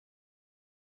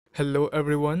Hello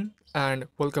everyone and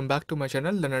welcome back to my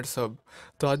channel learner सब।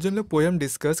 तो आज जो हम लोग पोएम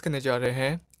डिस्कस करने जा रहे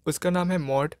हैं उसका नाम है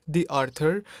मॉर्ट द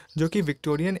आर्थर, जो कि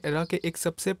विक्टोरियन एरा के एक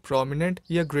सबसे प्रोमिनेंट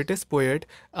या greatest poet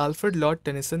Alfred Lord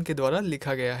Tennyson के द्वारा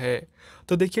लिखा गया है।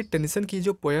 तो देखिए, टेनिसन की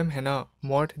जो पोएम है ना,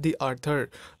 मॉर्ट द आर्थर,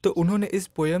 तो उन्होंने इस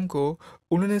पोएम को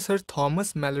उन्होंने सर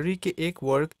थॉमस मैलोरी के एक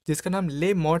वर्क जिसका नाम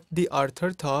ले मॉर्ट द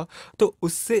आर्थर था, तो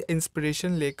उससे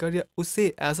इंस्पिरेशन लेकर या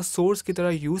उसे एज अ सोर्स की तरह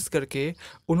यूज़ करके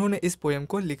उन्होंने इस पोएम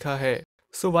को लिखा है।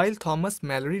 सो वाइल थॉमस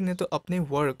मैलोरी ने तो अपने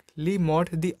वर्क ली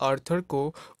मॉर्ट द आर्थर को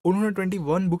उन्होंने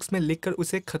 21 बुक्स में लिखकर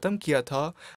उसे ख़त्म किया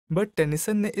था, बट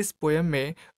टेनिसन ने इस पोएम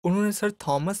में उन्होंने सर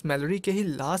थॉमस मैलोरी के ही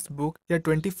लास्ट बुक या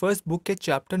 21st बुक के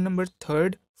चैप्टर नंबर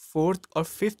 3rd, 4th और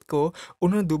 5th को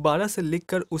उन्होंने दोबारा से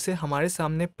लिखकर उसे हमारे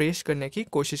सामने पेश करने की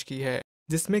कोशिश की है,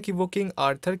 जिसमें कि वो किंग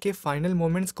आर्थर के फाइनल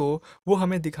मोमेंट्स को वो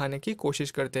हमें दिखाने की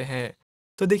कोशिश करते हैं।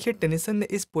 तो देखिए, टेनिसन ने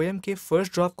इस पोएम के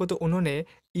फर्स्ट ड्राफ्ट को तो उन्होंने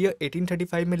ईयर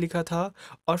 1835 में लिखा था,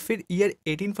 और फिर ईयर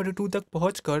 1842 तक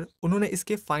पहुंचकर उन्होंने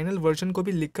इसके फाइनल वर्जन को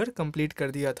भी लिखकर कंप्लीट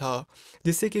कर दिया था,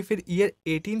 जिससे कि फिर ईयर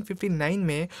 1859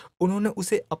 में उन्होंने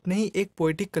उसे अपने ही एक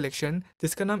पोएटिक कलेक्शन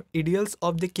जिसका नाम इडियल्स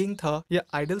ऑफ द किंग था या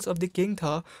आइडल्स ऑफ द किंग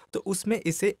था, तो उसमें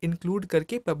इसे इंक्लूड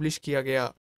करके पब्लिश किया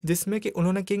गया, जिसमें कि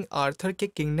उन्होंने किंग आर्थर के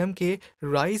किंगडम के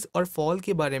राइज और फॉल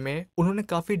के बारे में उन्होंने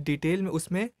काफ़ी डिटेल में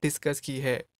उसमें डिस्कस की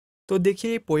है। तो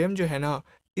देखिए, ये पोएम जो है ना,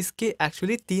 इसके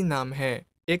एक्चुअली 3 नाम हैं।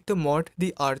 एक तो मॉर्ट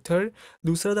द आर्थर,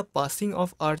 दूसरा द पासिंग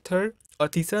ऑफ आर्थर और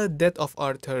तीसरा डेथ ऑफ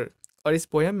आर्थर। और इस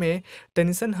पोएम में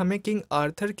टेनिसन हमें किंग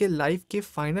आर्थर के लाइफ के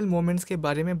फाइनल मोमेंट्स के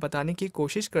बारे में बताने की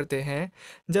कोशिश करते हैं,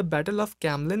 जब बैटल ऑफ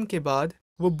कैमलन के बाद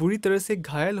वो बुरी तरह से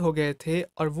घायल हो गए थे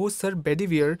और वो सर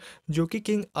बेडिवियर, जो कि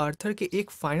किंग आर्थर के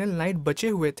एक फाइनल नाइट बचे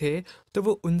हुए थे, तो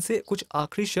वो उनसे कुछ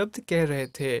आखिरी शब्द कह रहे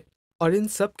थे। और इन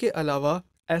सब के अलावा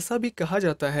ऐसा भी कहा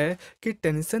जाता है कि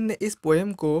टेनिसन ने इस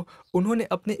पोएम को उन्होंने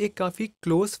अपने एक काफ़ी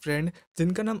क्लोज फ्रेंड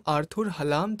जिनका नाम आर्थर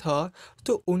हलाम था,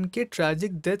 तो उनके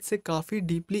ट्रैजिक डेथ से काफ़ी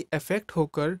डीपली अफेक्ट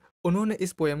होकर उन्होंने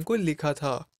इस पोएम को लिखा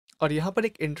था। और यहाँ पर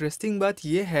एक इंटरेस्टिंग बात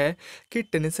यह है कि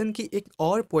टेनिसन की एक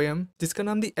और पोएम जिसका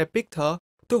नाम द एपिक था,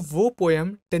 तो वो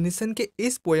पोएम टेनिसन के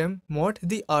इस पोएम मॉर्ट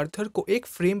द आर्थर को एक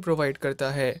फ्रेम प्रोवाइड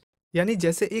करता है। यानी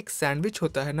जैसे एक सैंडविच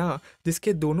होता है ना,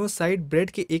 जिसके दोनों साइड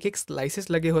ब्रेड के एक एक स्लाइसेस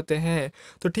लगे होते हैं,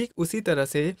 तो ठीक उसी तरह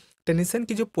से टेनिसन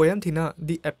की जो पोएम थी ना,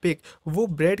 द एपिक, वो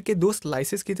ब्रेड के 2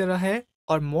 स्लाइसेस की तरह है,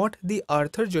 और मॉर्ट द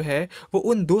आर्थर जो है वो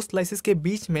उन 2 स्लाइसेस के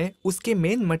बीच में उसके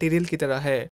मेन मटेरियल की तरह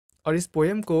है। और इस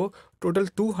पोएम को टोटल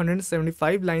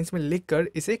 275 लाइंस में लिखकर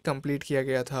इसे कंप्लीट किया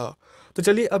गया था। तो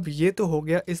चलिए, अब ये तो हो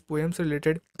गया इस पोएम से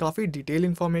रिलेटेड काफ़ी डिटेल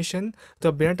इन्फॉर्मेशन। तो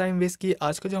अब बिना टाइम वेस्ट किए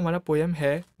आज का जो हमारा पोएम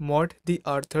है मॉर्ट द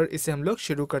आर्थर, इसे हम लोग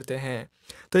शुरू करते हैं।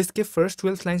 तो इसके फर्स्ट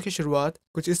 12 लाइन्स की शुरुआत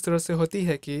कुछ इस तरह से होती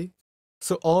है कि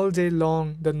so all day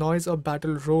long the noise of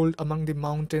battle rolled among the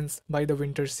mountains by the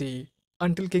winter C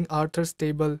until King Arthur's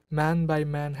table, man by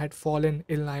man, had fallen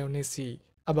ill nigh on his sea,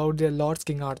 about their lord's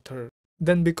King Arthur.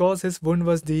 Then, because his wound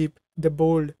was deep, the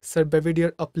bold Sir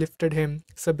Bedivere uplifted him,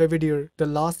 Sir Bedivere, the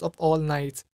last of all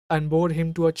knights, and bore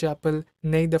him to a chapel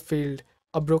nigh the field,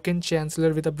 a broken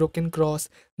chancellor with a broken cross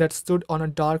that stood on a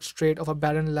dark strait of a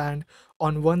barren land.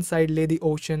 On one side lay the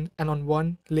ocean, and on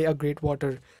one lay a great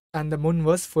water, and the moon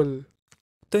was full.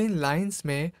 तो इन lines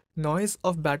में noise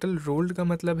of battle rolled का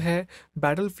मतलब है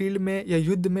battle field में या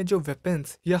युद्ध में जो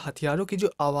वेपन्स या हथियारों की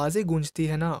जो आवाज़ें गूंजती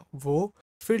है ना, वो।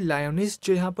 फिर लायोनिस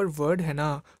जो यहाँ पर वर्ड है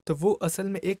ना, तो वो असल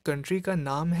में एक कंट्री का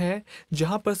नाम है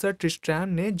जहाँ पर सर ट्रिस्ट्रैम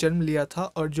ने जन्म लिया था,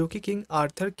 और जो कि किंग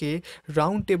आर्थर के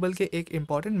राउंड टेबल के एक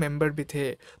इम्पॉर्टेंट मेंबर भी थे।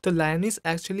 तो लायोनिस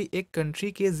एक्चुअली एक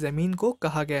कंट्री के ज़मीन को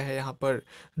कहा गया है यहाँ पर,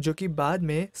 जो कि बाद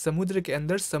में समुद्र के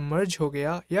अंदर सबमर्ज हो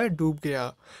गया या डूब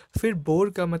गया। फिर बोर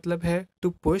का मतलब है टू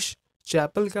पुश,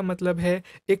 चैपल का मतलब है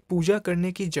एक पूजा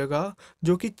करने की जगह,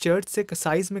 जो कि चर्च से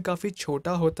साइज़ में काफ़ी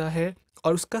छोटा होता है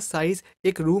और उसका साइज़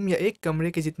एक रूम या एक कमरे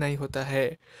के जितना ही होता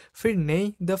है। फिर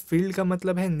नई द फील्ड का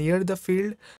मतलब है near the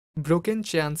field. Broken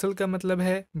Chanshal का मतलब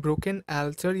है ब्रोकन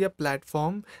एल्टर या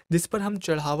प्लेटफॉर्म, जिस पर हम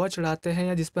चढ़ावा चढ़ाते हैं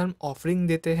या जिस पर हम ऑफरिंग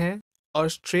देते हैं। और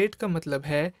स्ट्रेट का मतलब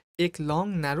है एक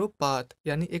लॉन्ग नैरो पाथ,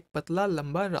 यानी एक पतला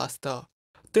लंबा रास्ता।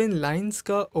 तो इन लाइंस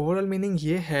का ओवरऑल मीनिंग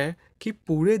ये है कि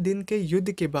पूरे दिन के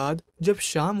युद्ध के बाद जब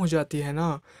शाम हो जाती है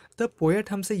ना, तब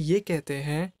पोएट हमसे ये कहते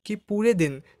हैं कि पूरे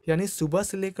दिन यानी सुबह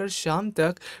से लेकर शाम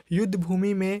तक युद्ध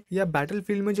भूमि में या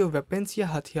बैटलफील्ड में जो वेपन्स या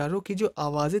हथियारों की जो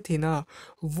आवाज़ें थी ना,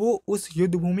 वो उस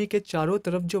युद्ध भूमि के चारों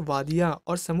तरफ जो वादियाँ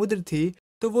और समुद्र थी,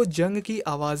 तो वो जंग की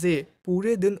आवाज़ें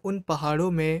पूरे दिन उन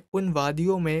पहाड़ों में, उन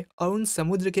वादियों में और उन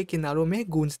समुद्र के किनारों में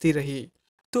गूंजती रही।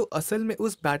 तो असल में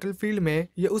उस बैटलफील्ड में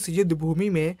या उस युद्ध भूमि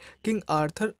में किंग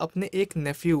आर्थर अपने एक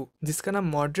नेफ्यू जिसका नाम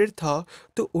मॉड्रेट था,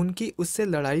 तो उनकी उससे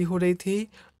लड़ाई हो रही थी,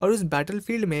 और उस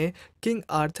बैटलफील्ड में किंग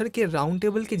आर्थर के राउंड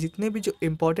टेबल के जितने भी जो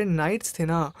इम्पोर्टेंट नाइट्स थे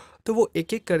ना, तो वो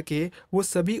एक एक करके वो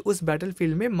सभी उस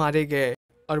बैटलफील्ड में मारे गए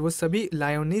और वो सभी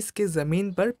लायोनिस के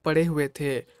ज़मीन पर पड़े हुए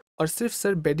थे। और सिर्फ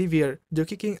सर बेडिवियर जो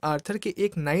कि किंग आर्थर के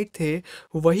एक नाइट थे,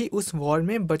 वही उस वॉर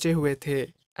में बचे हुए थे।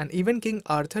 एंड इवन किंग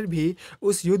आर्थर भी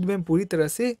उस युद्ध में पूरी तरह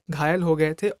से घायल हो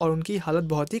गए थे और उनकी हालत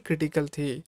बहुत ही क्रिटिकल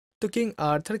थी। तो किंग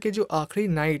आर्थर के जो आखिरी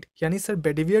नाइट यानी सर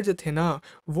बेडिवियर जो थे ना,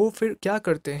 वो फिर क्या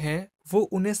करते हैं, वो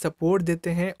उन्हें सपोर्ट देते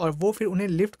हैं और वो फिर उन्हें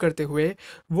लिफ्ट करते हुए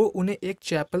वो उन्हें एक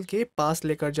चैपल के पास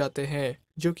लेकर जाते हैं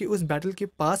जो कि उस बैटल के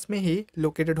पास में ही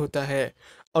लोकेटेड होता है।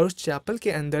 और उस चैपल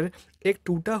के अंदर एक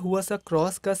टूटा हुआ सा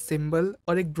क्रॉस का सिंबल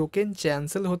और एक ब्रोकन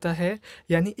चैंसल होता है,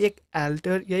 यानी एक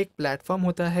एल्टर या एक प्लेटफॉर्म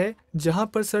होता है जहाँ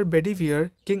पर सर बेडिवियर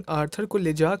किंग आर्थर को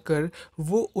ले जाकर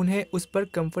वो उन्हें उस पर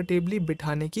कंफर्टेबली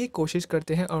बिठाने की कोशिश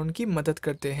करते हैं और उनकी मदद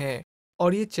करते हैं।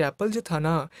 और ये चैपल जो था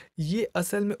ना, ये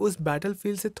असल में उस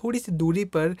बैटलफील्ड से थोड़ी सी दूरी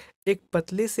पर एक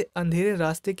पतले से अंधेरे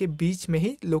रास्ते के बीच में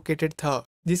ही लोकेटेड था,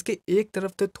 जिसके एक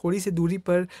तरफ तो थोड़ी सी दूरी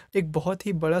पर एक बहुत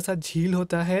ही बड़ा सा झील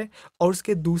होता है और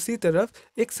उसके दूसरी तरफ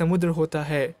एक समुद्र होता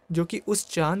है जो कि उस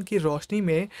चांद की रोशनी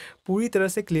में पूरी तरह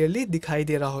से क्लियरली दिखाई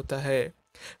दे रहा होता है।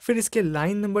 फिर इसके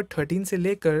लाइन नंबर 13 से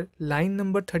लेकर लाइन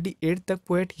नंबर 38 तक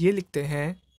पोएट ये लिखते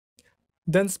हैं,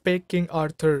 Then spake King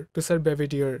Arthur to Sir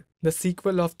Bedivere, the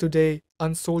sequel of today,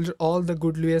 unsoldier all the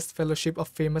goodliest fellowship of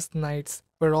famous knights,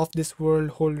 whereof this world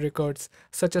hold records,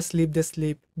 such as sleep they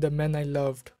sleep, the men I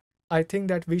loved. I think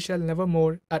that we shall never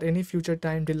more at any future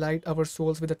time delight our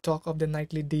souls with the talk of the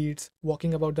knightly deeds,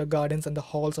 walking about the gardens and the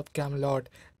halls of Camelot,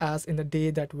 as in the day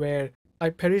that were.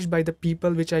 I perished by the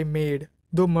people which I made,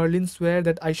 though Merlin sware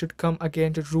that I should come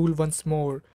again to rule once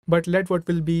more. But let what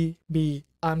will be, be.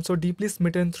 I am so deeply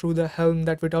smitten through the helm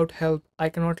that without help I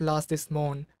cannot last this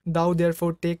morn. Thou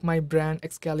therefore take my brand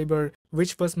Excalibur,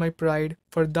 which was my pride,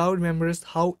 for thou rememberest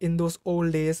how in those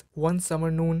old days, one summer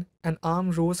noon, an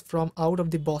arm rose from out of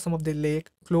the bosom of the lake,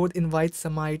 clothed in white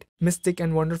samite, mystic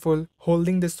and wonderful,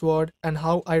 holding the sword, and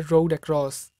how I rode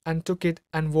across, and took it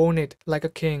and worn it like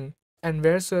a king. And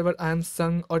wheresoever I am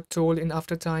sung or told in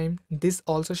after time, this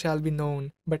also shall be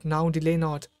known. But now delay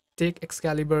not, take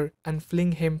Excalibur and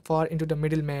fling him far into the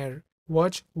middle mere.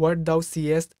 Watch what thou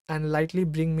seest and lightly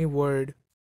bring me word.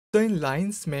 तो इन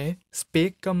lines में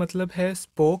spec का मतलब है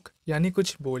spoke यानी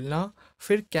कुछ बोलना।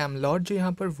 फिर कैमलॉट जो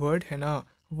यहाँ पर वर्ड है ना,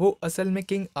 वो असल में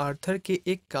किंग आर्थर के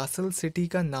एक कासल सिटी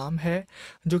का नाम है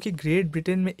जो कि ग्रेट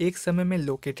ब्रिटेन में एक समय में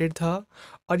लोकेटेड था।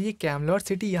 और ये कैमलॉट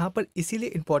सिटी यहाँ पर इसीलिए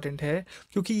इम्पॉर्टेंट है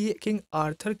क्योंकि ये किंग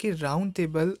आर्थर के राउंड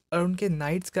टेबल और उनके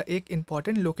नाइट्स का एक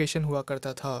इम्पॉर्टेंट लोकेशन हुआ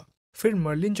करता था। फिर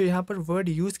मर्लिन जो यहाँ पर वर्ड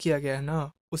यूज़ किया गया है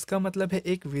ना, उसका मतलब है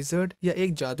एक विज़र्ड या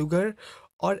एक जादूगर।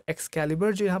 और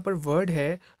एक्सकैलिबर जो यहाँ पर वर्ड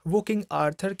है वो किंग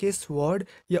आर्थर के स्वॉर्ड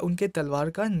या उनके तलवार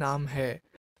का नाम है।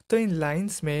 तो इन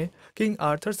लाइंस में किंग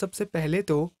आर्थर सबसे पहले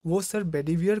तो वो सर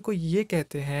बेडिवियर को ये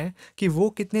कहते हैं कि वो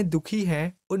कितने दुखी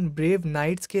हैं उन ब्रेव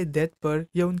नाइट्स के डेथ पर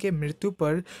या उनके मृत्यु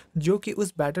पर जो कि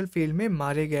उस बैटलफील्ड में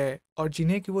मारे गए और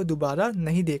जिन्हें कि वो दोबारा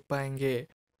नहीं देख पाएंगे।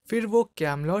 फिर वो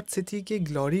कैमलॉट सिटी की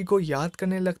ग्लोरी को याद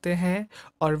करने लगते हैं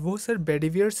और वो सर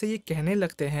बेडिवियर से ये कहने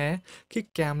लगते हैं कि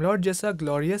कैमलॉट जैसा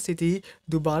ग्लोरियस सिटी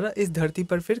दोबारा इस धरती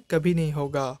पर फिर कभी नहीं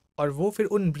होगा। और वो फिर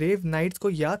उन ब्रेव नाइट्स को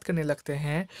याद करने लगते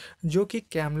हैं जो कि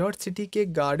कैमलॉट सिटी के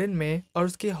गार्डन में और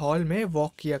उसके हॉल में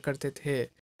वॉक किया करते थे।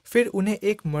 फिर उन्हें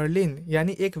एक मर्लिन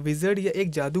यानी एक विज़र्ड या एक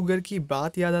जादूगर की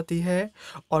बात याद आती है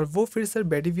और वो फिर सर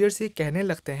बेडिवियर से कहने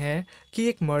लगते हैं कि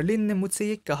एक मर्लिन ने मुझसे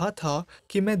ये कहा था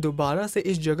कि मैं दोबारा से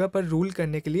इस जगह पर रूल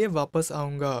करने के लिए वापस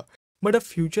आऊँगा। बट अब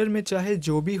फ्यूचर में चाहे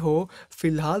जो भी हो,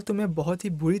 फ़िलहाल तो मैं बहुत ही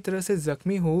बुरी तरह से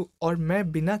ज़ख्मी हूँ और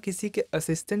मैं बिना किसी के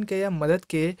असिस्टेंट के या मदद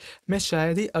के मैं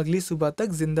शायद ही अगली सुबह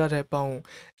तक ज़िंदा रह पाऊँ।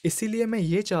 इसीलिए मैं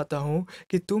ये चाहता हूँ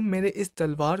कि तुम मेरे इस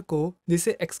तलवार को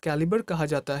जिसे एक्सकैलिबर कहा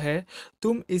जाता है,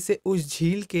 तुम इसे उस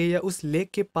झील के या उस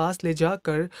लेक के पास ले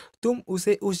जाकर तुम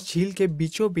उसे उस झील के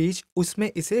बीचों बीच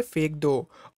उसमें इसे फेंक दो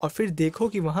और फिर देखो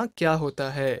कि वहाँ क्या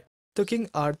होता है। तो किंग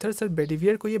आर्थर सर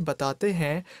बेडिवियर को ये बताते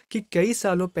हैं कि कई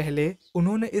सालों पहले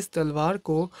उन्होंने इस तलवार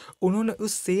को उन्होंने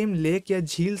उस सेम लेक या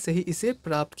झील से ही इसे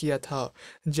प्राप्त किया था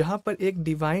जहाँ पर एक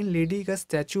डिवाइन लेडी का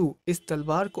स्टैचू इस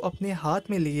तलवार को अपने हाथ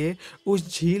में लिए उस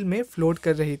झील में फ्लोट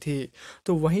कर रही थी।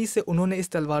 तो वहीं से उन्होंने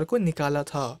इस तलवार को निकाला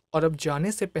था और अब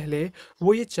जाने से पहले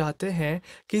वो ये चाहते हैं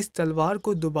कि इस तलवार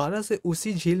को दोबारा से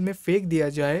उसी झील में फेंक दिया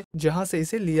जाए जहाँ से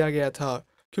इसे लिया गया था।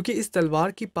 क्योंकि इस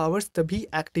तलवार की पावर्स तभी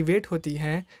एक्टिवेट होती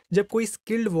हैं जब कोई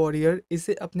स्किल्ड वॉरियर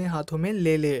इसे अपने हाथों में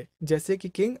ले ले, जैसे कि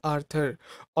किंग आर्थर।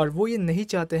 और वो ये नहीं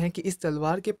चाहते हैं कि इस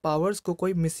तलवार के पावर्स को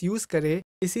कोई मिसयूज़ करे,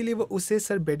 इसीलिए वो उसे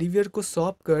सर बेडिवियर को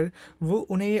सौंप कर वो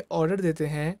उन्हें ये ऑर्डर देते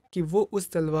हैं कि वो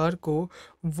उस तलवार को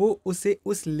वो उसे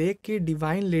उस लेक की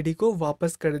डिवाइन लेडी को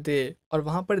वापस कर दे और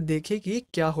वहाँ पर देखे कि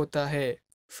क्या होता है।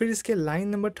 फिर इसके लाइन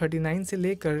नंबर 39 से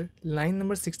लेकर लाइन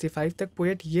नंबर 65 तक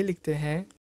पोएट ये लिखते हैं।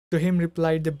 To him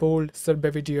replied the bold Sir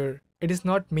Bedivere, "It is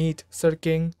not meet, Sir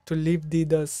King, to leave thee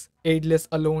thus, aidless,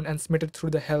 alone, and smitten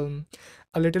through the helm.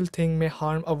 A little thing may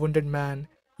harm a wounded man.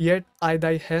 Yet I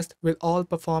thy hest will all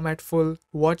perform at full,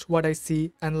 watch what I see,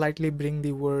 and lightly bring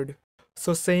thee word."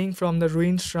 So saying, from the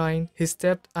ruined shrine he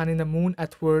stepped, and in the moon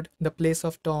athwart the place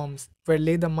of tombs, where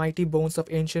lay the mighty bones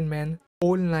of ancient men,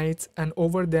 old knights, and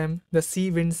over them the sea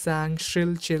wind sang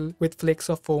shrill chill with flakes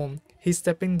of foam. He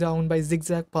stepping down by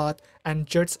zigzag path, and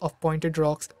juts of pointed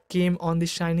rocks came on the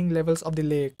shining levels of the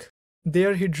lake.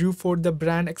 There he drew forth the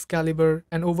brand Excalibur,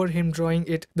 and over him drawing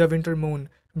it the winter moon,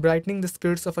 brightening the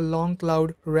skirts of a long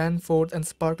cloud, ran forth and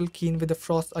sparkled keen with the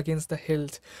frost against the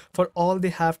hilt. For all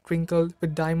they have twinkled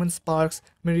with diamond sparks,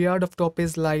 myriad of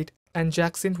topaz light, and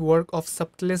jacinth work of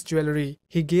subtlest jewelry.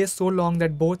 He gazed so long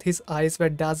that both his eyes were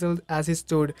dazzled as he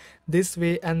stood, this way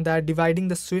and that, dividing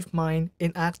the swift mind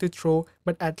in act to throw,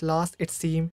 but at last it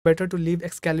seemed better to leave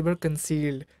Excalibur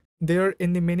concealed. There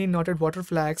in the many knotted water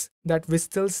flags that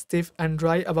whistled stiff and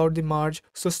dry about the marge,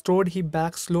 so strode he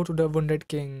back slow to the wounded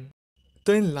king.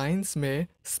 तो इन lines में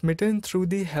Smitten through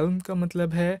the helm का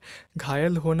मतलब है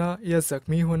घायल होना या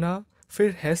ज़ख्मी होना,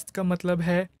 फिर हेस्ट का मतलब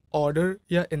है ऑर्डर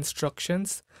या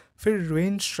इंस्ट्रक्शंस, फिर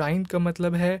रुइन श्राइन का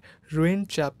मतलब है रुइन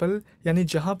चैपल यानी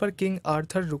जहाँ पर किंग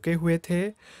आर्थर रुके हुए थे,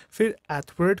 फिर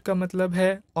एथवर्ड का मतलब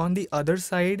है on the other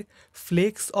side,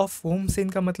 flex of foam से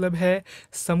इनका मतलब है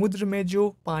समुद्र में जो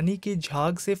पानी की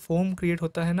झाग से फोम क्रिएट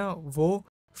होता है ना वो,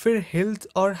 फिर हिल्ट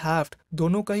और हैफ्ट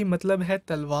दोनों का ही मतलब है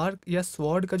तलवार या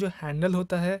स्वॉर्ड का जो हैंडल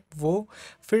होता है वो,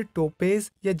 फिर टोपेज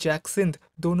या जैक्सिंथ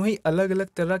दोनों ही अलग अलग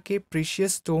तरह के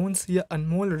प्रीशियस स्टोन्स या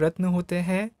अनमोल रत्न होते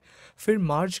हैं, फिर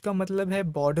मार्ज का मतलब है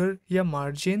बॉर्डर या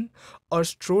मार्जिन, और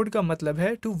स्ट्रोड का मतलब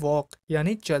है टू वॉक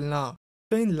यानी चलना।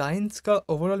 तो इन लाइंस का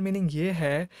ओवरऑल मीनिंग ये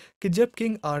है कि जब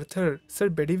किंग आर्थर सर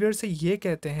बेडिवियर से ये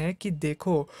कहते हैं कि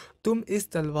देखो तुम इस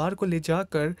तलवार को ले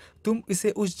जाकर तुम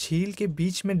इसे उस झील के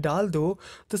बीच में डाल दो,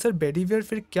 तो सर बेडिवियर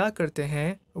फिर क्या करते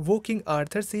हैं, वो किंग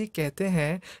आर्थर से ये कहते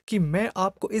हैं कि मैं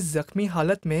आपको इस जख्मी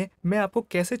हालत में मैं आपको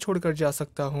कैसे छोड़कर जा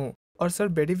सकता हूँ। और सर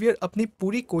बेडिवियर अपनी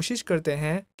पूरी कोशिश करते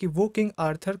हैं कि वो किंग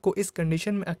आर्थर को इस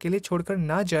कंडीशन में अकेले छोड़कर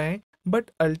ना जाएं, बट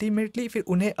अल्टीमेटली फिर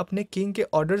उन्हें अपने किंग के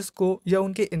ऑर्डर्स को या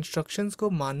उनके इंस्ट्रक्शंस को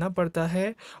मानना पड़ता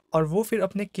है, और वो फिर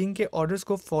अपने किंग के ऑर्डर्स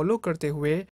को फॉलो करते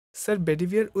हुए सर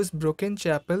बेडिवियर उस ब्रोकन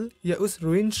चैपल या उस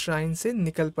रूइन श्राइन से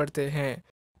निकल पड़ते हैं।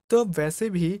 तो अब वैसे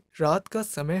भी रात का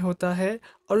समय होता है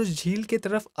और उस झील की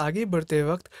तरफ आगे बढ़ते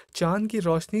वक्त चांद की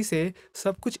रोशनी से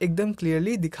सब कुछ एकदम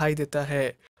क्लियरली दिखाई देता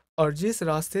है। और जिस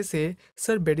रास्ते से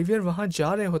सर बेडिवियर वहाँ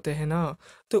जा रहे होते हैं ना,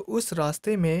 तो उस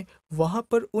रास्ते में वहाँ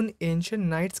पर उन एंशिएंट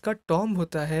नाइट्स का टॉम्ब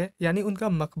होता है यानी उनका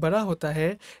मकबरा होता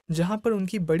है, जहाँ पर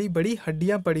उनकी बड़ी बड़ी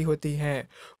हड्डियाँ पड़ी होती हैं।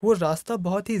 वो रास्ता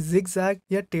बहुत ही जिगजैग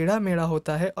या टेढ़ा मेढ़ा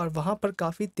होता है और वहाँ पर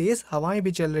काफ़ी तेज़ हवाएं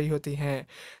भी चल रही होती हैं,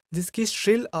 जिसकी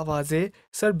श्रिल आवाज़ें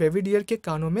सर बेविडियर के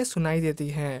कानों में सुनाई देती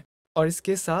हैं। और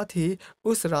इसके साथ ही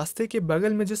उस रास्ते के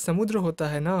बगल में जो समुद्र होता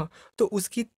है ना, तो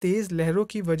उसकी तेज़ लहरों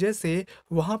की वजह से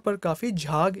वहाँ पर काफ़ी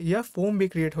झाग या फोम भी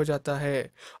क्रिएट हो जाता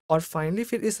है। और फाइनली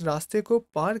फिर इस रास्ते को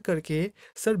पार करके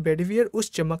सर बेडवियर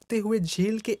उस चमकते हुए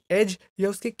झील के एज या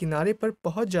उसके किनारे पर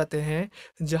पहुँच जाते हैं,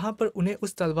 जहाँ पर उन्हें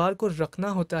उस तलवार को रखना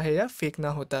होता है या फेंकना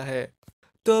होता है।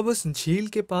 तो अब उस झील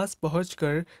के पास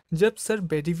पहुंचकर जब सर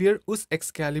बेडिवियर उस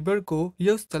एक्सकैलिबर को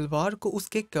या उस तलवार को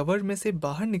उसके कवर में से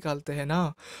बाहर निकालते हैं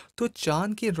ना, तो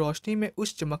चांद की रोशनी में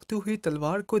उस चमकती हुई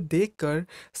तलवार को देखकर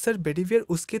सर बेडिवियर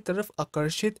उसके तरफ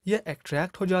आकर्षित या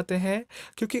अट्रैक्ट हो जाते हैं,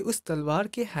 क्योंकि उस तलवार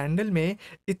के हैंडल में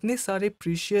इतने सारे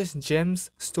precious James,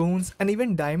 stones and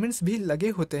even diamonds भी लगे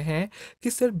होते हैं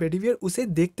कि सर बेडिवियर उसे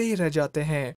देखते ही रह जाते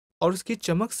हैं और उसकी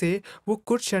चमक से वो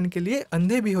कुछ क्षण के लिए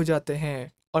अंधे भी हो जाते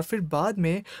हैं। और फिर बाद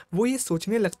में वो ये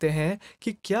सोचने लगते हैं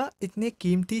कि क्या इतने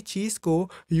कीमती चीज़ को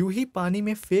यूं ही पानी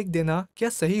में फेंक देना क्या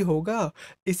सही होगा।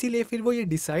 इसीलिए फिर वो ये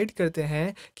डिसाइड करते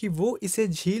हैं कि वो इसे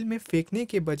झील में फेंकने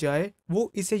के बजाय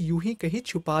वो इसे यूं ही कहीं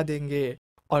छुपा देंगे।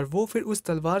 और वो फिर उस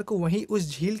तलवार को वहीं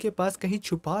उस झील के पास कहीं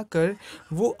छुपा कर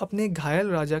वो अपने घायल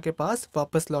राजा के पास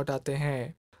वापस लौट आते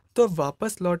हैं। तो अब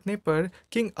वापस लौटने पर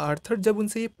किंग आर्थर जब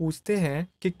उनसे ये पूछते हैं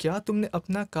कि क्या तुमने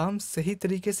अपना काम सही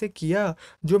तरीके से किया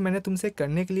जो मैंने तुमसे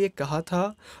करने के लिए कहा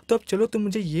था, तो अब चलो तुम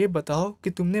मुझे ये बताओ कि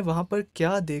तुमने वहाँ पर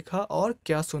क्या देखा और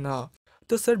क्या सुना।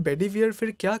 तो सर बेडीवियर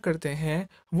फिर क्या करते हैं,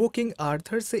 वो किंग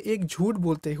आर्थर से एक झूठ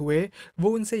बोलते हुए वो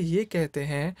उनसे ये कहते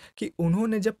हैं कि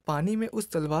उन्होंने जब पानी में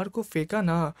उस तलवार को फेंका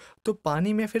ना, तो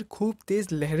पानी में फिर खूब तेज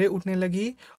लहरें उठने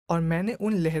लगी और मैंने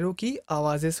उन लहरों की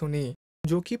आवाज़ें सुनी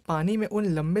जो कि पानी में उन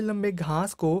लंबे लंबे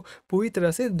घास को पूरी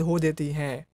तरह से धो देती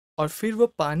हैं। और फिर वो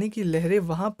पानी की लहरें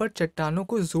वहां पर चट्टानों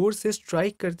को जोर से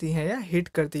स्ट्राइक करती हैं या हिट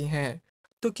करती हैं।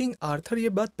 तो किंग आर्थर ये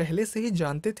बात पहले से ही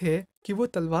जानते थे कि वो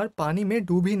तलवार पानी में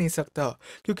डूब ही नहीं सकता,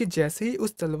 क्योंकि जैसे ही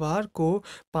उस तलवार को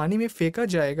पानी में फेंका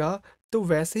जाएगा तो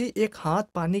वैसे ही एक हाथ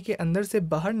पानी के अंदर से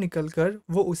बाहर निकलकर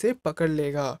वो उसे पकड़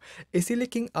लेगा। इसीलिए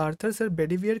किंग आर्थर सर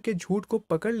बेडीवियर के झूठ को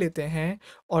पकड़ लेते हैं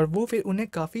और वो फिर उन्हें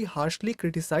काफ़ी हार्शली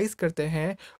क्रिटिसाइज करते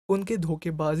हैं उनके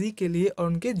धोखेबाजी के लिए और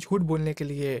उनके झूठ बोलने के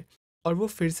लिए। और वो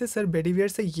फिर से सर बेडीवियर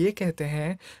से ये कहते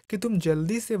हैं कि तुम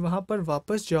जल्दी से वहाँ पर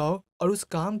वापस जाओ और उस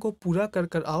काम को पूरा कर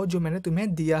कर आओ जो मैंने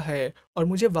तुम्हें दिया है, और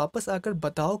मुझे वापस आकर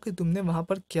बताओ कि तुमने वहाँ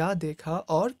पर क्या देखा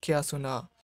और क्या सुना।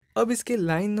 अब इसके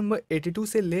लाइन नंबर 82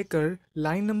 से लेकर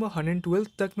लाइन नंबर 112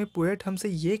 तक में पोएट हमसे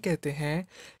ये कहते हैं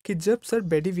कि जब सर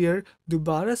बेडीवियर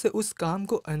दोबारा से उस काम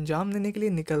को अंजाम देने के लिए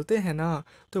निकलते हैं ना,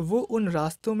 तो वो उन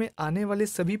रास्तों में आने वाले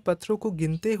सभी पत्थरों को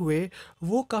गिनते हुए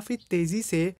वो काफ़ी तेज़ी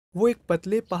से वो एक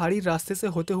पतले पहाड़ी रास्ते से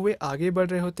होते हुए आगे बढ़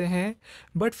रहे होते हैं।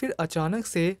 बट फिर अचानक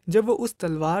से जब वो उस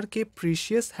तलवार के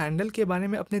प्रीशियस हैंडल के बारे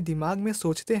में अपने दिमाग में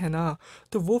सोचते हैं ना,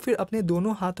 तो वो फिर अपने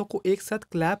दोनों हाथों को एक साथ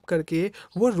क्लैप करके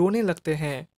वो रोने लगते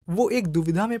हैं। वो एक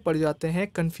दुविधा में पड़ जाते हैं,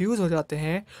 कंफ्यूज हो जाते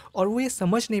हैं और वो ये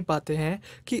समझ नहीं पाते हैं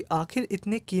कि आखिर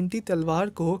इतने कीमती तलवार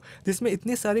को जिसमें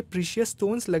इतने सारे प्रीशियस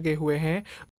स्टोन्स लगे हुए हैं,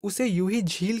 उसे यूं ही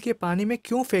झील के पानी में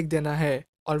क्यों फेंक देना है।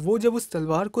 और वो जब उस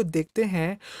तलवार को देखते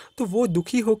हैं तो वो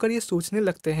दुखी होकर ये सोचने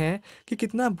लगते हैं कि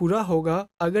कितना बुरा होगा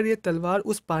अगर ये तलवार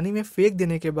उस पानी में फेंक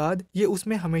देने के बाद ये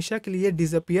उसमें हमेशा के लिए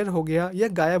डिसअपियर हो गया या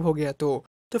गायब हो गया।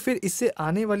 तो फिर इससे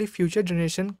आने वाली फ्यूचर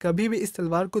जनरेशन कभी भी इस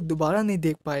तलवार को दोबारा नहीं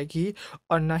देख पाएगी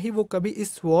और ना ही वो कभी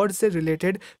इस स्वॉर्ड से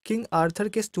रिलेटेड किंग आर्थर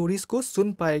के स्टोरीज को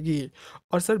सुन पाएगी।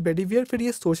 और सर बेडीवियर फिर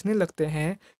ये सोचने लगते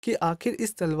हैं कि आखिर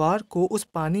इस तलवार को उस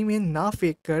पानी में ना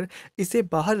फेंक कर इसे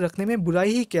बाहर रखने में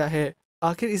बुराई ही क्या है,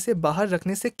 आखिर इसे बाहर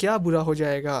रखने से क्या बुरा हो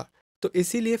जाएगा। तो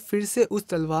इसीलिए फिर से उस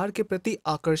तलवार के प्रति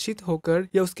आकर्षित होकर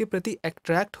या उसके प्रति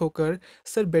अट्रैक्ट होकर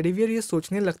सर बेडीवियर ये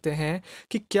सोचने लगते हैं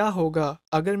कि क्या होगा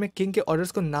अगर मैं किंग के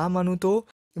ऑर्डर्स को ना मानूं। तो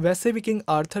वैसे भी किंग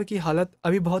आर्थर की हालत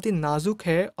अभी बहुत ही नाजुक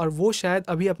है और वो शायद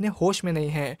अभी अपने होश में नहीं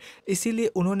है, इसीलिए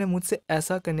उन्होंने मुझसे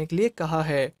ऐसा करने के लिए कहा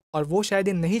है और वो शायद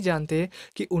ये नहीं जानते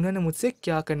कि उन्होंने मुझसे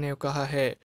क्या करने को कहा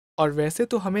है। और वैसे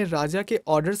तो हमें राजा के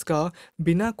ऑर्डर्स का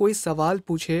बिना कोई सवाल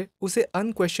पूछे उसे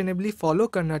अनक्वेश्चनेबली फॉलो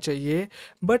करना चाहिए।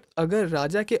 बट अगर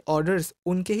राजा के ऑर्डर्स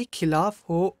उनके ही खिलाफ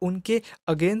हो, उनके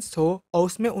अगेंस्ट हो और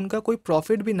उसमें उनका कोई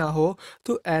प्रॉफिट भी ना हो,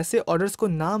 तो ऐसे ऑर्डर्स को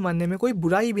ना मानने में कोई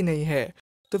बुराई भी नहीं है।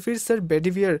 तो फिर सर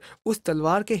बेडीवियर उस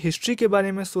तलवार के हिस्ट्री के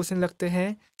बारे में सोचने लगते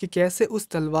हैं कि कैसे उस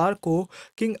तलवार को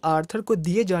किंग आर्थर को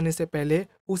दिए जाने से पहले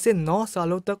उसे 9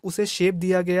 सालों तक उसे शेप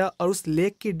दिया गया और उस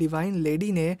लेक की डिवाइन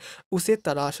लेडी ने उसे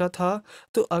तराशा था।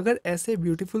 तो अगर ऐसे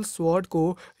ब्यूटीफुल स्वॉर्ड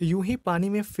को यूं ही पानी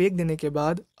में फेंक देने के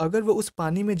बाद अगर वो उस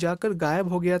पानी में जाकर गायब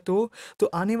हो गया तो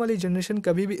आने वाली जनरेशन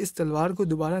कभी भी इस तलवार को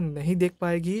दोबारा नहीं देख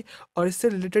पाएगी और इससे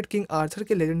रिलेटेड किंग आर्थर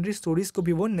के लेजेंडरी स्टोरीज को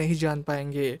भी वो नहीं जान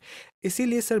पाएंगे।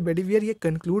 इसीलिए सर बेडीवियर ये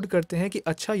कंक्लूड करते हैं कि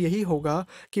अच्छा यही होगा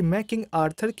कि मैं किंग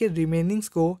आर्थर के रिमेनिंग्स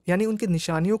को यानी उनकी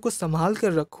निशानियों को संभाल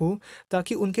कर रखूं,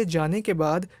 ताकि उनके जाने के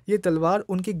बाद ये तलवार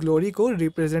उनकी ग्लोरी को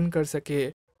रिप्रेजेंट कर सके।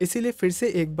 इसीलिए फिर से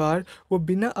एक बार वो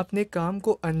बिना अपने काम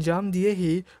को अंजाम दिए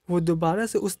ही वो दोबारा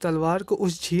से उस तलवार को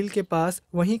उस झील के पास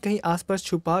वहीं कहीं आसपास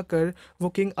छुपा कर वो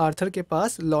किंग आर्थर के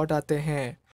पास लौट आते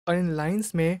हैं। और इन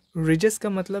लाइंस में रिजेस का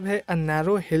मतलब है अ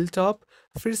नैरो हिल टॉप,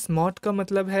 फिर स्मॉट का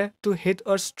मतलब है टू हिट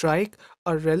और स्ट्राइक,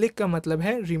 और रेलिक का मतलब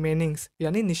है रिमेनिंग्स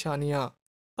यानी निशानियाँ।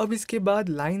 अब इसके बाद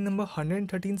लाइन नंबर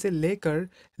 113 से लेकर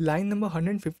लाइन नंबर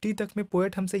 150 तक में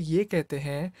पोएट हमसे ये कहते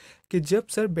हैं कि जब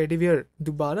सर बेडीवियर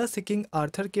दोबारा से किंग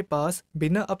आर्थर के पास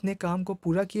बिना अपने काम को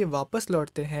पूरा किए वापस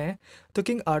लौटते हैं, तो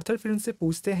किंग आर्थर फिर उनसे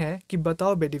पूछते हैं कि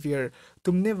बताओ बेडीवियर,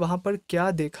 तुमने वहाँ पर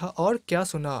क्या देखा और क्या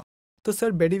सुना। तो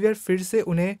सर बेडीवियर फिर से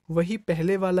उन्हें वही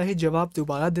पहले वाला ही जवाब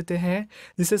दोबारा देते हैं,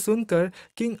 जिसे सुनकर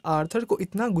किंग आर्थर को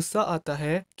इतना गुस्सा आता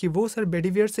है कि वो सर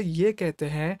बेडीवियर से ये कहते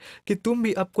हैं कि तुम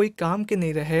भी अब कोई काम के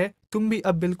नहीं रहे, तुम भी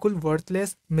अब बिल्कुल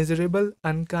वर्थलेस, मिजरेबल,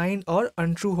 अनकाइंड और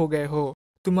अनट्रू हो गए हो।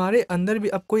 तुम्हारे अंदर भी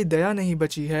अब कोई दया नहीं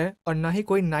बची है और ना ही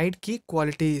कोई नाइट की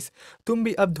क्वालिटीज। तुम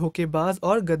भी अब धोखेबाज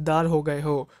और गद्दार हो गए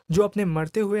हो जो अपने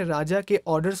मरते हुए राजा के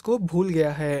ऑर्डर्स को भूल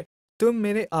गया है। तुम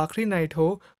मेरे आखिरी नाइट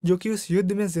हो जो कि उस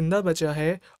युद्ध में जिंदा बचा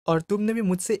है और तुमने भी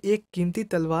मुझसे एक कीमती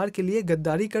तलवार के लिए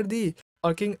गद्दारी कर दी।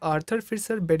 और किंग आर्थर फिर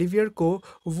सर बेडीवियर को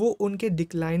वो उनके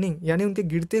डिक्लाइनिंग यानी उनके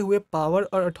गिरते हुए पावर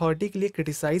और अथॉरिटी के लिए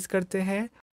क्रिटिसाइज करते हैं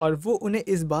और वो उन्हें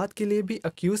इस बात के लिए भी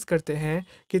अक्यूज़ करते हैं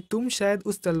कि तुम शायद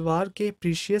उस तलवार के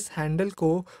प्रीशियस हैंडल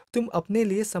को तुम अपने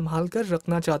लिए संभाल कर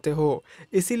रखना चाहते हो,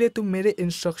 इसीलिए तुम मेरे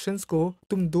इंस्ट्रक्शंस को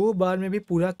तुम 2 बार में भी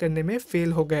पूरा करने में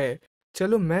फ़ेल हो गए।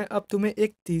 चलो मैं अब तुम्हें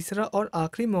एक तीसरा और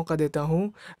आखिरी मौका देता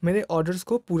हूँ मेरे ऑर्डर्स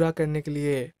को पूरा करने के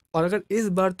लिए। और अगर इस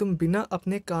बार तुम बिना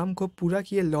अपने काम को पूरा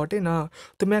किए लौटे ना,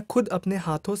 तो मैं खुद अपने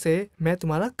हाथों से मैं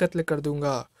तुम्हारा कत्ल कर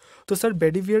दूँगा। तो सर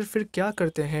बेडीवियर फिर क्या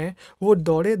करते हैं, वो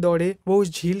दौड़े-दौड़े वो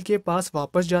उस झील के पास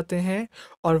वापस जाते हैं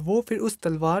और वो फिर उस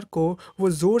तलवार को वो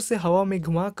ज़ोर से हवा में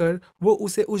घुमाकर वो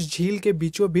उसे उस झील के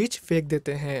बीचों बीच फेंक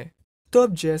देते हैं। तो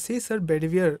अब जैसे ही सर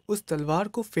बेडीवियर उस तलवार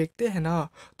को फेंकते हैं ना,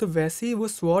 तो वैसे ही वो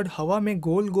स्वॉर्ड हवा में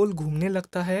गोल-गोल घूमने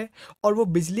लगता है और वो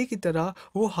बिजली की तरह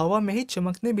वो हवा में ही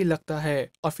चमकने भी लगता है।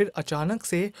 और फिर अचानक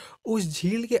से उस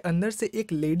झील के अंदर से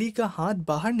एक लेडी का हाथ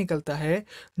बाहर निकलता है,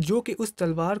 जो कि उस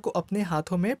तलवार को अपने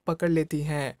हाथों में पकड़ लेती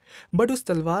हैं। बट उस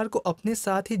तलवार को अपने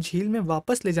साथ ही झील में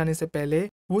वापस ले जाने से पहले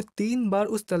वो 3 बार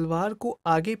उस तलवार को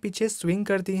आगे पीछे स्विंग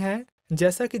करती हैं।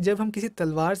 जैसा कि जब हम किसी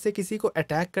तलवार से किसी को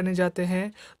अटैक करने जाते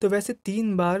हैं, तो वैसे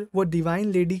 3 बार वो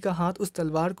डिवाइन लेडी का हाथ उस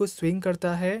तलवार को स्विंग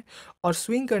करता है और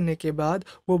स्विंग करने के बाद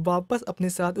वो वापस अपने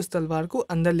साथ उस तलवार को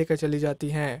अंदर लेकर चली जाती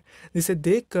हैं, जिसे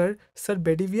देखकर सर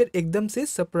बेडीवियर एकदम से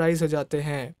सरप्राइज हो जाते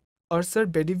हैं। और सर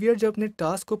बेडीवियर जब अपने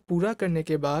टास्क को पूरा करने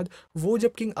के बाद वो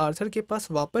जब किंग आर्थर के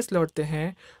पास वापस लौटते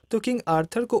हैं, तो किंग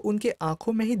आर्थर को उनके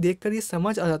आंखों में ही देखकर ये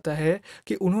समझ आ जाता है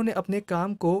कि उन्होंने अपने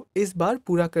काम को इस बार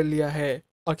पूरा कर लिया है।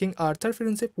 और किंग आर्थर फिर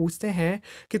उनसे पूछते हैं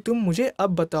कि तुम मुझे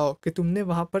अब बताओ कि तुमने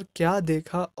वहाँ पर क्या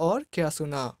देखा और क्या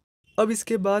सुना। अब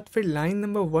इसके बाद फिर लाइन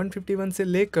नंबर 151 से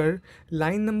लेकर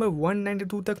लाइन नंबर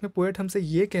 192 तक में पोएट हमसे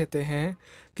ये कहते हैं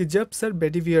कि जब sir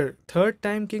बेडीवियर third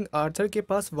time king Arthur के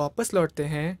पास वापस लौटते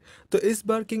हैं, तो इस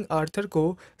बार किंग आर्थर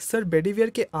को सर बेडीवियर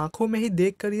के आंखों में ही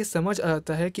देखकर ये समझ आ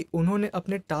जाता है कि उन्होंने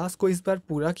अपने टास्क को इस बार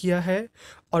पूरा किया है।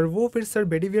 और वो फिर सर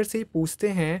बेडीवियर से ही पूछते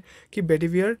हैं कि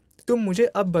बेडीवियर, तुम मुझे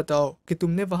अब बताओ कि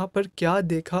तुमने वहाँ पर क्या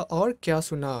देखा और क्या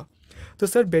सुना। तो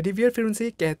सर बेडीवियर फिर उनसे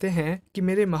ये कहते हैं कि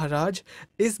मेरे महाराज,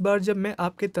 इस बार जब मैं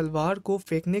आपके तलवार को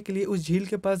फेंकने के लिए उस झील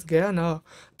के पास गया ना,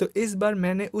 तो इस बार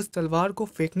मैंने उस तलवार को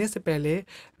फेंकने से पहले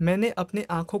मैंने अपने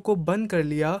आँखों को बंद कर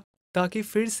लिया, ताकि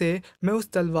फिर से मैं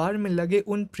उस तलवार में लगे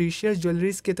उन प्रीशियस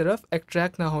ज्वेलरीज की तरफ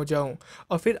अट्रैक्ट ना हो जाऊं।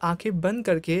 और फिर आंखें बंद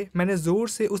करके मैंने ज़ोर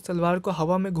से उस तलवार को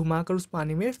हवा में घुमाकर उस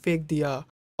पानी में फेंक दिया।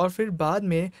 और फिर बाद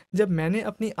में जब मैंने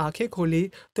अपनी आंखें खोली,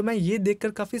 तो मैं ये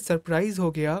देखकर काफ़ी सरप्राइज हो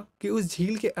गया कि उस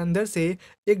झील के अंदर से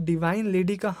एक डिवाइन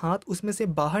लेडी का हाथ उसमें से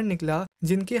बाहर निकला,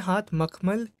 जिनके हाथ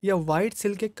मखमल या वाइट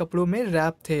सिल्क के कपड़ों में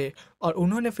रैप थे। और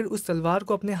उन्होंने फिर उस तलवार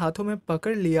को अपने हाथों में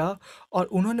पकड़ लिया और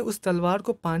उन्होंने उस तलवार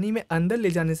को पानी में अंदर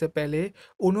ले जाने से पहले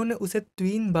उन्होंने उसे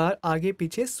 3 बार आगे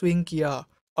पीछे स्विंग किया।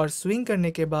 और स्विंग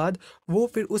करने के बाद वो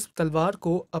फिर उस तलवार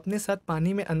को अपने साथ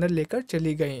पानी में अंदर लेकर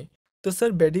चली गईं। तो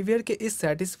सर बेडीवियर के इस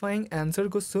सैटिस्फाइंग आंसर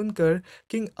को सुनकर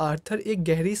किंग आर्थर एक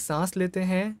गहरी सांस लेते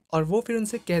हैं और वो फिर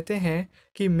उनसे कहते हैं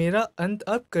कि मेरा अंत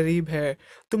अब करीब है।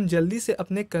 तुम जल्दी से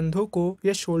अपने कंधों को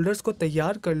या शोल्डर्स को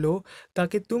तैयार कर लो,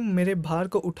 ताकि तुम मेरे भार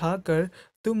को उठाकर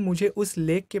तुम मुझे उस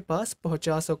लेक के पास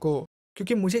पहुंचा सको।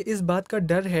 क्योंकि मुझे इस बात का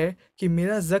डर है कि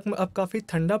मेरा जख्म अब काफ़ी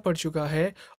ठंडा पड़ चुका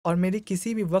है और मेरी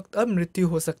किसी भी वक्त अब मृत्यु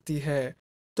हो सकती है।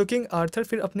 तो किंग आर्थर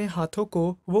फिर अपने हाथों को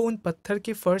वो उन पत्थर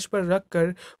के फर्श पर रख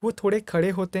कर वो थोड़े खड़े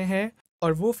होते हैं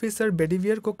और वो फिर सर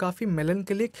बेडीवियर को काफ़ी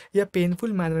मेलंकलिक या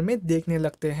पेनफुल मैनर में देखने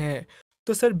लगते हैं।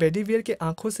 तो सर बेडीवियर के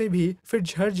आंखों से भी फिर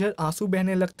झरझर आंसू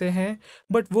बहने लगते हैं,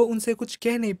 बट वो उनसे कुछ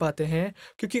कह नहीं पाते हैं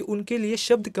क्योंकि उनके लिए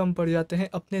शब्द कम पड़ जाते हैं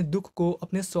अपने दुख को,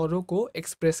 अपने सौरों को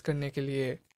एक्सप्रेस करने के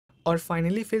लिए। और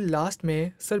फाइनली फिर लास्ट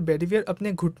में सर बेडीवियर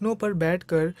अपने घुटनों पर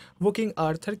बैठकर वो किंग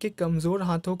आर्थर के कमज़ोर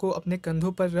हाथों को अपने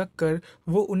कंधों पर रखकर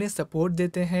वो उन्हें सपोर्ट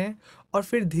देते हैं और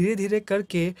फिर धीरे धीरे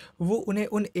करके वो उन्हें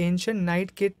उन एंशिएंट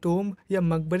नाइट के टोम या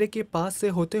मकबरे के पास से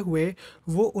होते हुए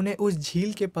वो उन्हें उस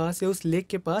झील के पास या उस लेक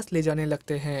के पास ले जाने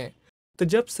लगते हैं। तो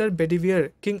जब सर बेडीवियर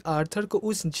किंग आर्थर को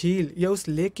उस झील या उस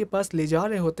लेक के पास ले जा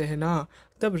रहे होते हैं ना,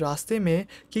 तब रास्ते में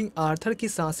किंग आर्थर की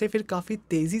सांसें फिर काफ़ी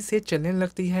तेज़ी से चलने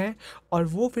लगती हैं और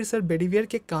वो फिर सर बेडीवियर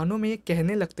के कानों में ये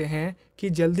कहने लगते हैं कि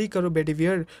जल्दी करो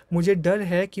बेडीवियर, मुझे डर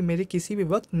है कि मेरी किसी भी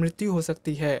वक्त मृत्यु हो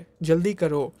सकती है, जल्दी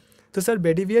करो। तो सर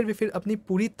बेडीवियर भी फिर अपनी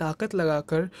पूरी ताकत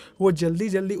लगाकर वो जल्दी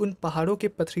जल्दी उन पहाड़ों के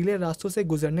पथरीले रास्तों से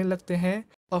गुजरने लगते हैं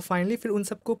और फाइनली फिर उन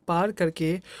सबको पार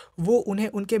करके वो उन्हें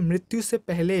उनके मृत्यु से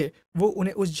पहले वो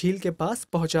उन्हें उस झील के पास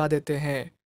पहुंचा देते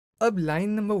हैं। अब लाइन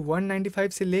नंबर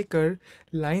 195 से लेकर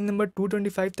लाइन नंबर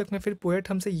 225 तक में फिर पोएट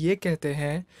हमसे ये कहते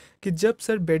हैं कि जब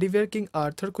सर बेडीवेयर किंग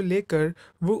आर्थर को लेकर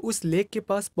वो उस लेक के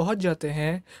पास पहुंच जाते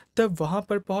हैं, तब वहां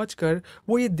पर पहुंचकर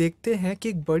वो ये देखते हैं कि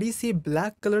एक बड़ी सी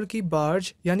ब्लैक कलर की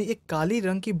बार्ज यानी एक काली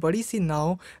रंग की बड़ी सी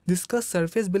नाव जिसका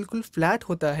सरफेस बिल्कुल फ्लैट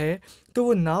होता है। तो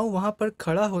वो नाव वहां पर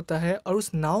खड़ा होता है और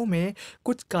उस नाव में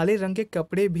कुछ काले रंग के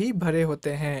कपड़े भी भरे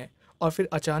होते हैं। और फिर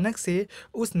अचानक से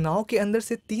उस नाव के अंदर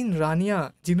से तीन रानियां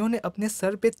जिन्होंने अपने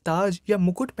सर पे ताज या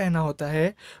मुकुट पहना होता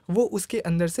है, वो उसके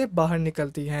अंदर से बाहर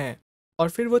निकलती हैं। और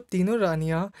फिर वो तीनों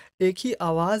रानियां एक ही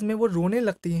आवाज़ में वो रोने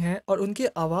लगती हैं और उनकी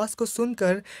आवाज़ को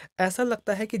सुनकर ऐसा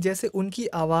लगता है कि जैसे उनकी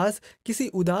आवाज़ किसी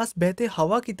उदास बहते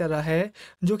हवा की तरह है,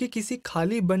 जो कि किसी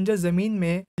खाली बंजर ज़मीन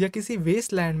में या किसी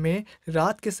वेस्टलैंड में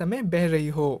रात के समय बह रही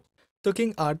हो। तो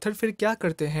किंग आर्थर फिर क्या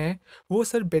करते हैं, वो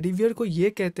सर बेडीवियर को ये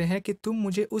कहते हैं कि तुम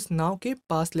मुझे उस नाव के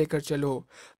पास लेकर चलो।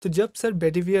 तो जब सर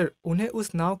बेडीवियर उन्हें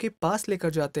उस नाव के पास लेकर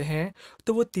जाते हैं,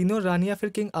 तो वो तीनों रानियां फिर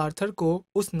किंग आर्थर को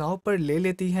उस नाव पर ले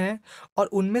लेती हैं। और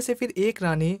उनमें से फिर एक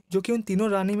रानी जो कि उन तीनों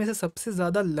रानी में से सबसे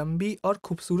ज़्यादा लंबी और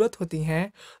खूबसूरत होती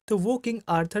हैं, तो वो किंग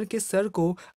आर्थर के सर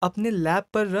को अपने लैप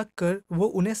पर रख कर वो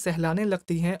उन्हें सहलाने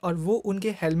लगती हैं और वो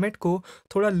उनके हेलमेट को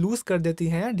थोड़ा लूज़ कर देती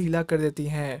हैं या ढीला कर देती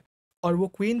हैं। और वो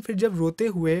क्वीन फिर जब रोते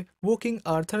हुए वो किंग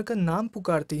आर्थर का नाम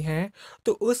पुकारती हैं,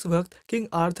 तो उस वक्त किंग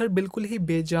आर्थर बिल्कुल ही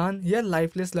बेजान या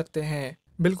लाइफलेस लगते हैं,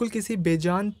 बिल्कुल किसी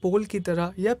बेजान पोल की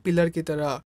तरह या पिलर की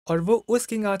तरह। और वो उस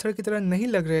किंग आर्थर की तरह नहीं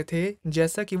लग रहे थे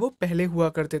जैसा कि वो पहले हुआ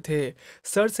करते थे,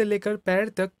 सर से लेकर पैर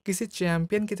तक किसी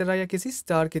चैंपियन की तरह या किसी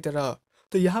स्टार की तरह।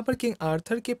 तो यहाँ पर किंग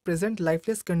आर्थर के प्रेजेंट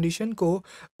लाइफलेस कंडीशन को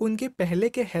उनके पहले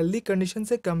के हेल्दी कंडीशन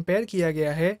से कंपेयर किया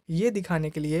गया है, ये दिखाने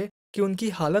के लिए कि उनकी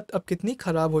हालत अब कितनी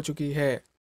ख़राब हो चुकी है।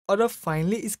 और अब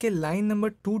फाइनली इसके लाइन नंबर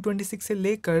 226 से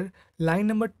लेकर लाइन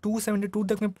नंबर 272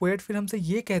 तक में पोएट फिर हमसे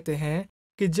ये कहते हैं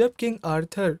कि जब किंग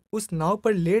आर्थर उस नाव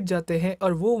पर लेट जाते हैं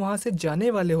और वो वहाँ से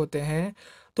जाने वाले होते हैं,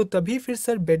 तो तभी फिर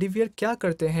सर बेडीवियर क्या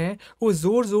करते हैं, वो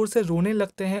ज़ोर ज़ोर से रोने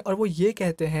लगते हैं और वो ये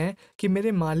कहते हैं कि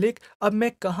मेरे मालिक, अब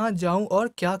मैं कहाँ जाऊँ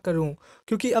और क्या करूँ,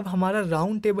 क्योंकि अब हमारा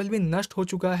राउंड टेबल भी नष्ट हो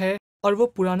चुका है और वो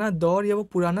पुराना दौर या वो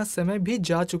पुराना समय भी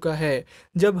जा चुका है,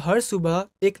 जब हर सुबह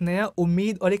एक नया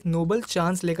उम्मीद और एक नोबल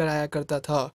चांस लेकर आया करता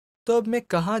था। तो अब मैं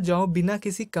कहाँ जाऊँ बिना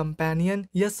किसी कंपेनियन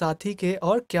या साथी के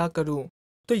और क्या करूँ।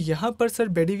 तो यहाँ पर सर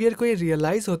बेडीवियर को ये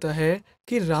रियलाइज़ होता है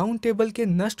कि राउंड टेबल के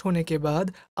नष्ट होने के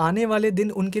बाद आने वाले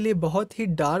दिन उनके लिए बहुत ही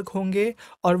डार्क होंगे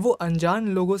और वो अनजान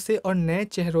लोगों से और नए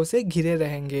चेहरों से घिरे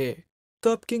रहेंगे।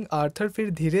 तो अब किंग आर्थर फिर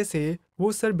धीरे से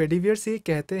वो सर बेडीवियर से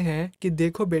कहते हैं कि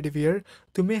देखो बेडीवियर,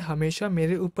 तुम्हें हमेशा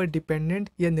मेरे ऊपर डिपेंडेंट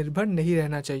या निर्भर नहीं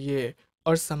रहना चाहिए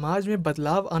और समाज में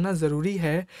बदलाव आना ज़रूरी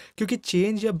है, क्योंकि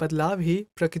चेंज या बदलाव ही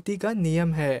प्रकृति का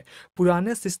नियम है।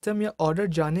 पुराने सिस्टम या ऑर्डर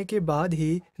जाने के बाद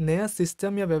ही नया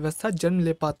सिस्टम या व्यवस्था जन्म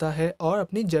ले पाता है और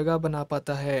अपनी जगह बना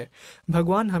पाता है।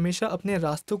 भगवान हमेशा अपने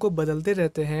रास्तों को बदलते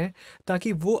रहते हैं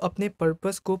ताकि वो अपने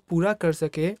पर्पस को पूरा कर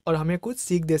सके और हमें कुछ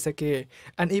सीख दे सके।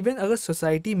 एंड इवन अगर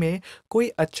सोसाइटी में कोई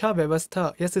अच्छा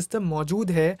व्यवस्था या सिस्टम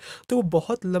मौजूद है, तो वो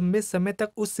बहुत लंबे समय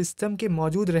तक उस सिस्टम के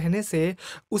मौजूद रहने से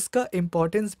उसका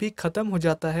इम्पोर्टेंस भी ख़त्म हो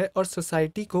जाता है और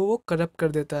सोसाइटी को वो करप्ट कर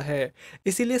देता है।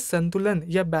 इसीलिए संतुलन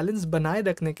या बैलेंस बनाए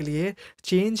रखने के लिए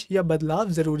चेंज या बदलाव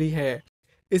ज़रूरी है।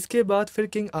 इसके बाद फिर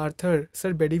किंग आर्थर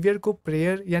सर बेडीवियर को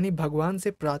प्रेयर यानी भगवान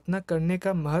से प्रार्थना करने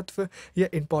का महत्व या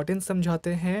इम्पोर्टेंस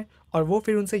समझाते हैं और वो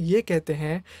फिर उनसे ये कहते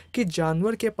हैं कि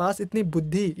जानवर के पास इतनी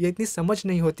बुद्धि या इतनी समझ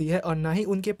नहीं होती है और ना ही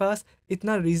उनके पास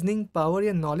इतना रीजनिंग पावर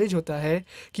या नॉलेज होता है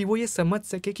कि वो ये समझ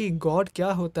सके कि गॉड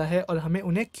क्या होता है और हमें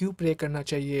उन्हें क्यों प्रे करना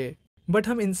चाहिए। बट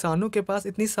हम इंसानों के पास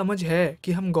इतनी समझ है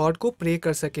कि हम गॉड को प्रे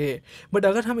कर सके। बट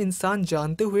अगर हम इंसान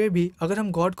जानते हुए भी अगर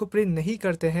हम गॉड को प्रे नहीं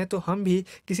करते हैं, तो हम भी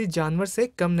किसी जानवर से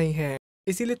कम नहीं हैं।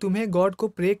 इसीलिए तुम्हें गॉड को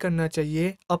प्रे करना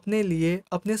चाहिए अपने लिए,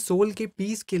 अपने सोल के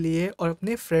पीस के लिए और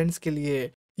अपने फ्रेंड्स के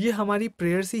लिए। ये हमारी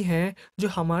प्रेयर्स ही हैं जो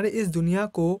हमारे इस दुनिया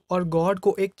को और गॉड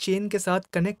को एक चेन के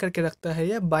साथ कनेक्ट करके रखता है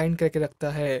या बाइंड करके रखता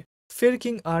है। फिर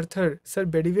किंग आर्थर सर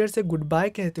बेडीवियर से गुड बाय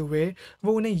कहते हुए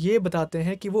वो उन्हें ये बताते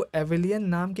हैं कि वो एवेलियन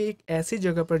नाम के एक ऐसी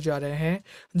जगह पर जा रहे हैं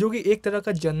जो कि एक तरह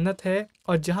का जन्नत है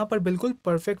और जहाँ पर बिल्कुल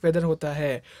परफेक्ट वेदर होता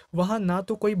है। वहाँ ना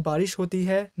तो कोई बारिश होती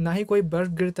है, ना ही कोई बर्फ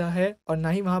गिरता है और ना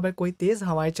ही वहाँ पर कोई तेज़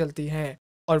हवाएं चलती हैं।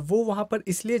 और वो वहाँ पर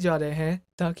इसलिए जा रहे हैं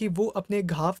ताकि वो अपने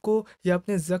घाव को या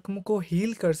अपने जख्म को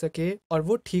हील कर सके और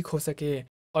वो ठीक हो सके।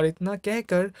 और इतना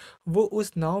कहकर वो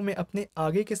उस नाव में अपने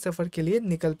आगे के सफ़र के लिए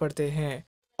निकल पड़ते हैं।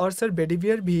 और सर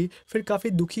बेडीवियर भी फिर काफ़ी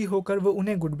दुखी होकर वो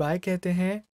उन्हें गुड बाय कहते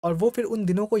हैं और वो फिर उन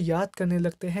दिनों को याद करने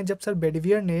लगते हैं जब सर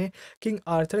बेडीवियर ने किंग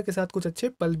आर्थर के साथ कुछ अच्छे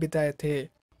पल बिताए थे।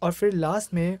 और फिर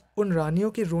लास्ट में उन रानियों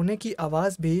की रोने की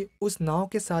आवाज़ भी उस नाव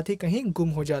के साथ ही कहीं गुम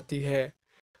हो जाती है।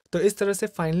 तो इस तरह से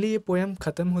फाइनली ये पोएम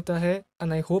ख़त्म होता है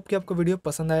एंड आई होप कि आपको वीडियो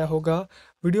पसंद आया होगा।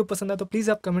 वीडियो पसंद आया तो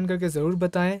प्लीज़ आप कमेंट करके ज़रूर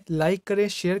बताएं, लाइक करें,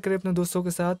 शेयर करें अपने दोस्तों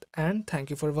के साथ and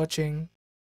thank you for watching.